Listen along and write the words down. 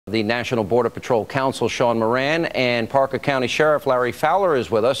The National Border Patrol Counsel, Sean Moran, and Parker County Sheriff Larry Fowler is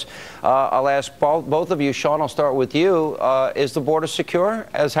with us. I'll ask both of you. Sean, I'll start with you. Is the border secure,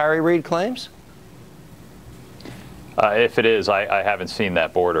 as Harry Reid claims? If it is, I haven't seen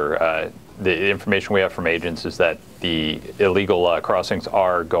that border. The information we have from agents is that the illegal crossings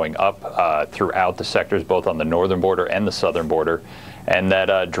are going up throughout the sectors, both on the northern border and the southern border, and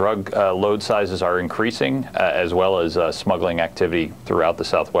that drug load sizes are increasing, as well as smuggling activity throughout the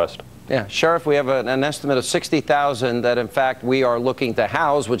Southwest. Yeah, Sheriff, we have an estimate of 60,000 that, in fact, we are looking to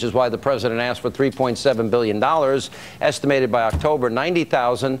house, which is why the president asked for $3.7 billion, estimated by October.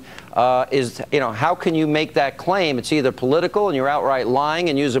 90,000 is, how can you make that claim? It's either political and you're outright lying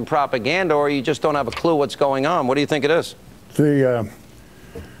and using propaganda, or you just don't have a clue what's going on. What do you think it is?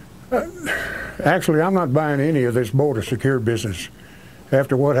 Actually, I'm not buying any of this border secure business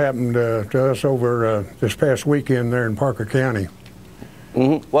after what happened to us over this past weekend there in Parker County.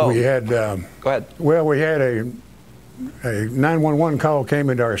 Mm-hmm. Well, we had go ahead. Well, we had a 911 call came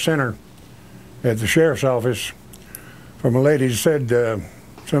into our center at the sheriff's office from a lady who said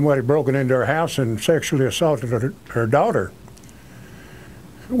somebody broken into her house and sexually assaulted her daughter.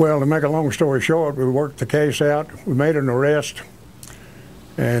 Well, to make a long story short, we worked the case out. We made an arrest,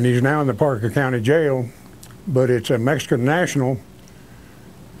 and he's now in the Parker County Jail. But it's a Mexican national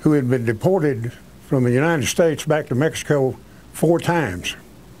who had been deported from the United States back to Mexico 4 times.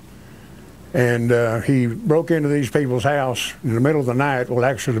 And he broke into these people's house in the middle of the night, well,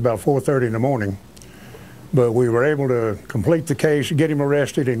 actually about 4:30 in the morning. But we were able to complete the case, get him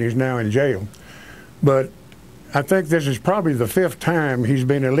arrested, and he's now in jail. But I think this is probably the 5th time he's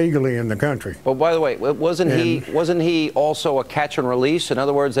been illegally in the country. Well, by the way, wasn't he also a catch and release? In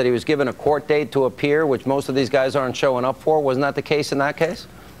other words, that he was given a court date to appear, which most of these guys aren't showing up for? Wasn't that the case in that case?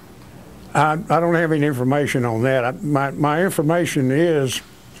 I don't have any information on that. My information is,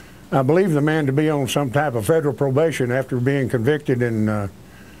 I believe the man to be on some type of federal probation after being convicted in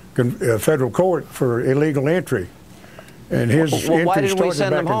federal court for illegal entry. And his entry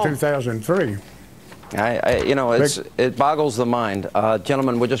started back in 2003. It boggles the mind.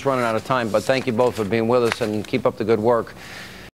 Gentlemen, we're just running out of time, but thank you both for being with us, and keep up the good work.